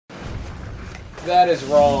That is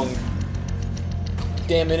wrong.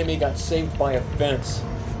 Damn enemy got saved by a fence.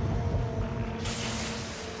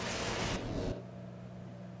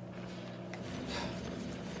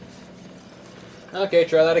 Okay,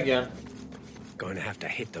 try that again. Going to have to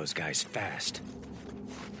hit those guys fast.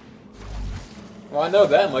 Well, I know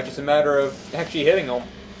that much. It's a matter of actually hitting them.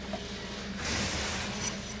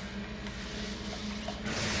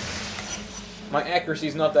 My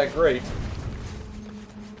accuracy's not that great.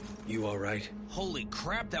 You alright? Holy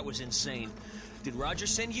crap, that was insane. Did Roger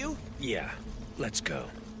send you? Yeah, let's go.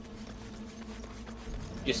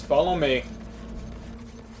 Just follow me.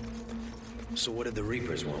 So what did the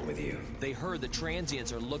Reapers want with you? They heard the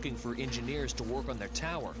transients are looking for engineers to work on their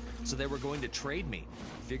tower, so they were going to trade me.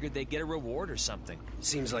 Figured they'd get a reward or something.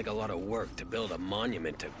 Seems like a lot of work to build a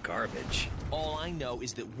monument to garbage. All I know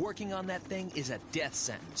is that working on that thing is a death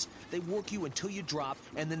sentence. They work you until you drop,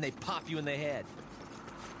 and then they pop you in the head.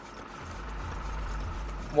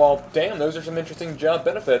 Well, damn, those are some interesting job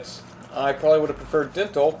benefits. I probably would have preferred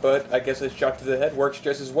dental, but I guess a shot to the head works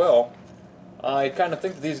just as well. I kind of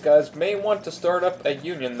think that these guys may want to start up a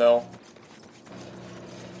union, though.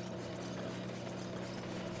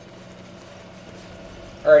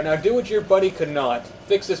 Alright, now do what your buddy could not.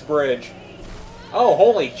 Fix this bridge. Oh,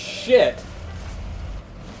 holy shit!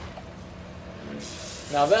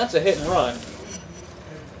 Now that's a hit and run.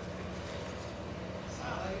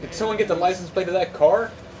 Did someone get the license plate of that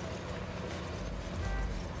car?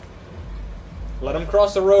 Let him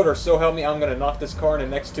cross the road, or so help me, I'm gonna knock this car into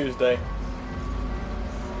next Tuesday.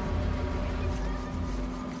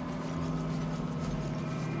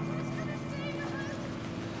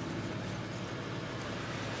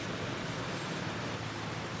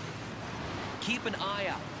 Keep an eye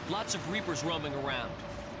out. Lots of Reapers roaming around.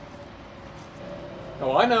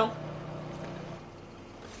 Oh, I know.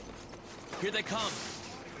 Here they come.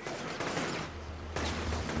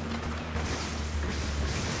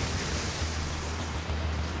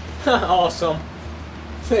 Awesome.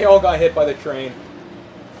 They all got hit by the train.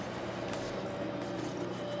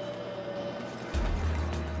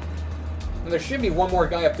 And there should be one more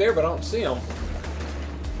guy up there, but I don't see him.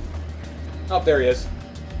 Oh, there he is.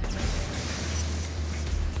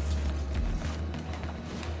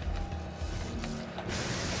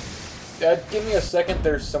 Dad, give me a second.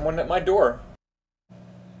 There's someone at my door.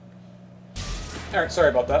 Alright, sorry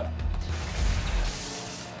about that.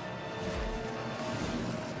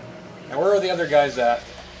 Now, where are the other guys at?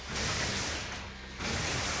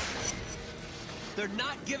 They're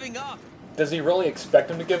not giving up. Does he really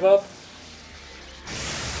expect him to give up?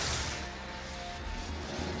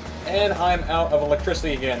 And I'm out of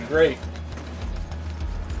electricity again. Great.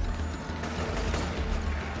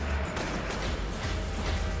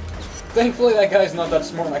 Thankfully, that guy's not that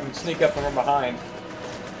smart and I can sneak up from behind.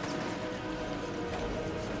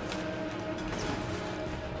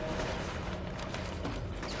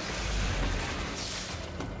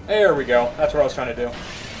 There we go. That's what I was trying to do.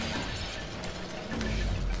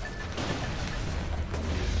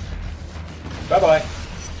 Bye-bye.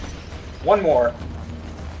 One more.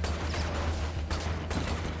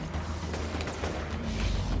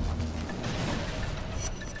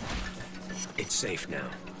 It's safe now.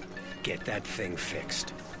 Get that thing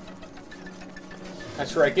fixed.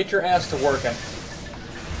 That's right. Get your ass to working.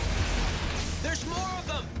 There's more of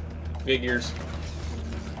them! Figures.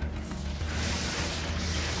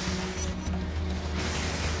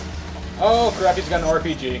 Oh crap, he's got an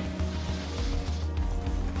RPG.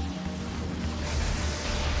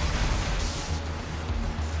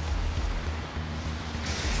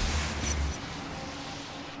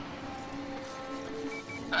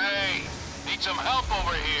 Hey, need some help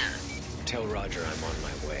over here. Tell Roger I'm on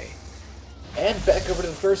my way. And back over to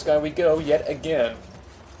the first guy we go yet again.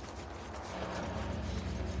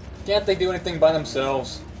 Can't they do anything by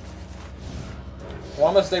themselves?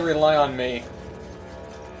 Why must they rely on me?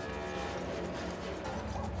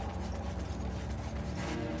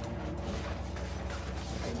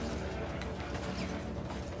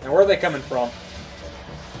 And where are they coming from?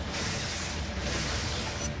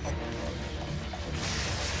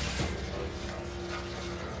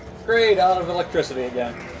 Great, out of electricity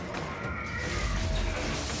again.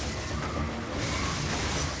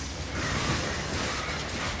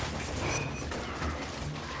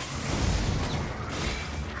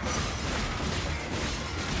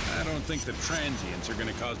 I don't think the transients are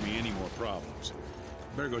gonna cause me any more problems.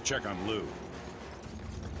 Better go check on Lou.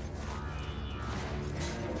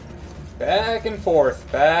 Back and forth,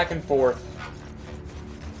 back and forth.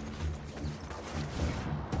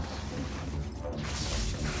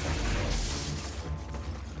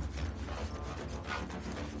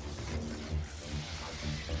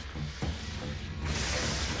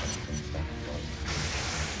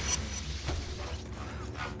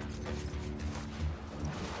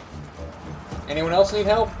 Anyone else need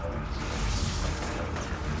help?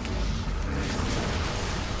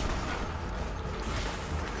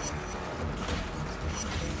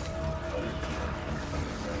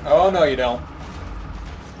 Oh, no you don't.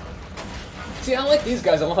 See, I like these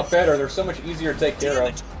guys a lot better. They're so much easier to take care Damn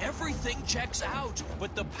of. it! Everything checks out,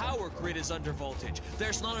 but the power grid is under voltage.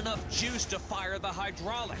 There's not enough juice to fire the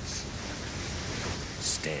hydraulics.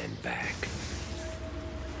 Stand back.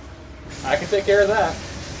 I can take care of that.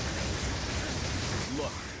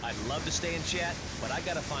 Look, I'd love to stay and chat, but I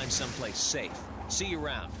gotta find someplace safe. See you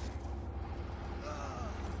around.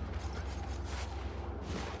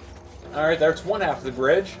 Alright, there's one half of the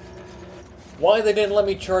bridge. Why they didn't let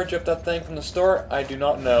me charge up that thing from the start, I do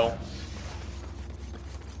not know.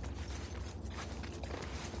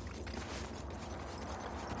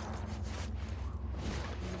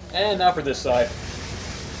 And now for this side.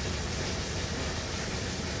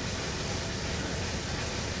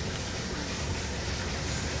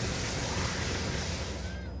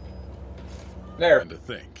 There. And to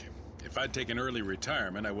think, if I'd taken early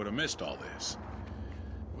retirement, I would have missed all this.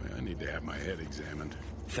 Well, I need to have my head examined.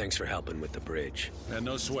 Thanks for helping with the bridge. And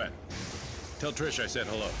no sweat. Tell Trish I said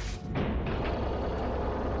hello.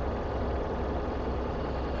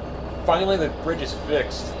 Finally, the bridge is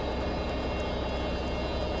fixed.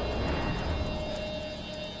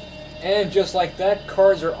 And just like that,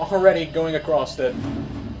 cars are already going across it.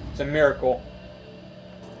 It's a miracle.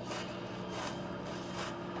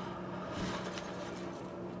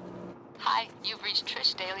 Hi, you've reached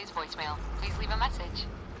Trish Daly's voicemail. Please leave a message.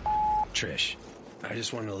 Trish, I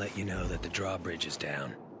just wanted to let you know that the drawbridge is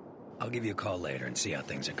down. I'll give you a call later and see how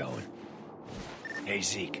things are going. Hey,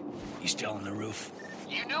 Zeke. You still on the roof?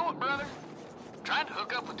 You know it, brother. Trying to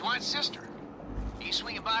hook up with Dwight's sister. You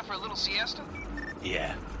swinging by for a little siesta?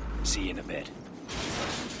 Yeah. See you in a bit.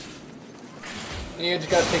 You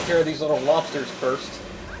just gotta take care of these little lobsters first.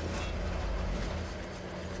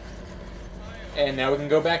 And now we can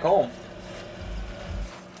go back home.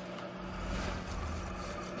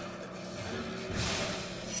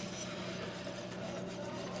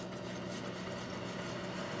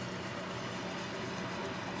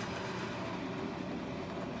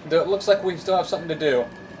 Though it looks like we still have something to do.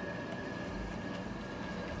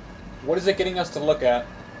 What is it getting us to look at?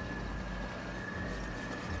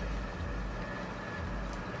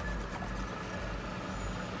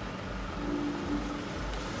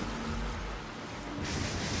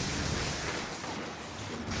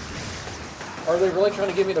 Are they really trying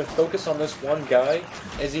to get me to focus on this one guy?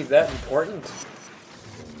 Is he that important?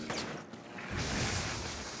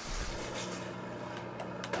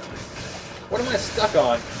 What am I stuck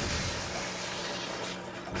on?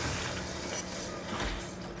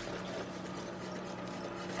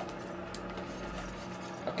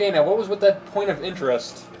 Okay, now what was with that point of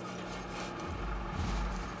interest?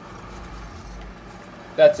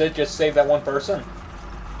 That's it? Just save that one person?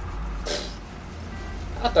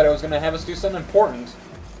 I thought it was going to have us do something important.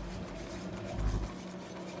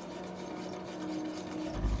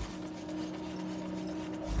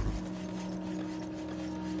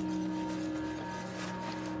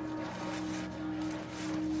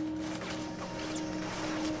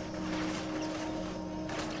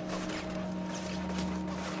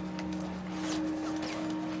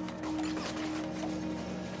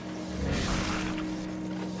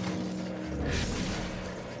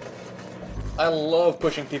 I love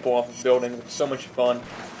pushing people off of buildings. It's so much fun.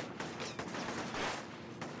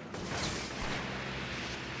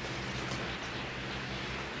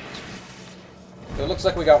 It looks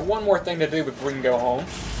like we got one more thing to do before we can go home.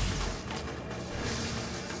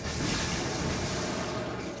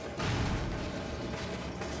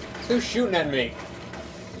 Who's shooting at me?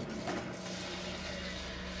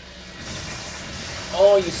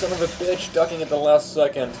 Oh, you son of a bitch, ducking at the last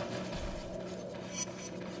second.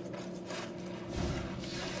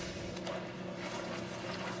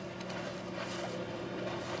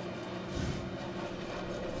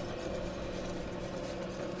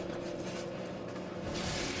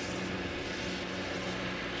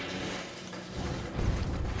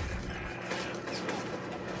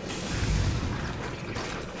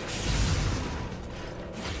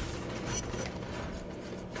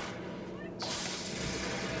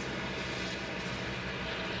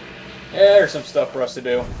 Yeah, there's some stuff for us to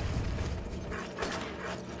do.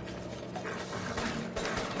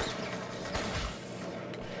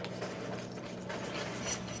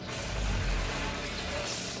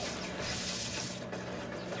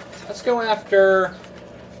 Let's go after...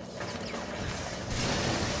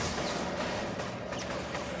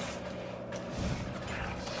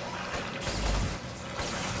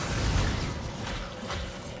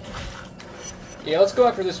 Yeah, let's go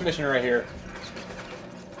after this mission right here.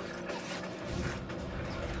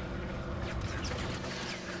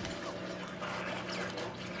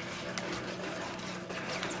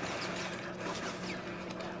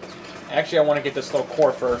 Actually, I want to get this little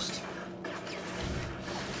core first.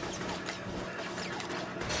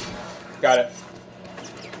 Got it.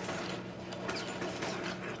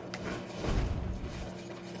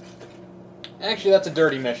 Actually, that's a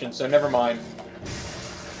dirty mission, so never mind.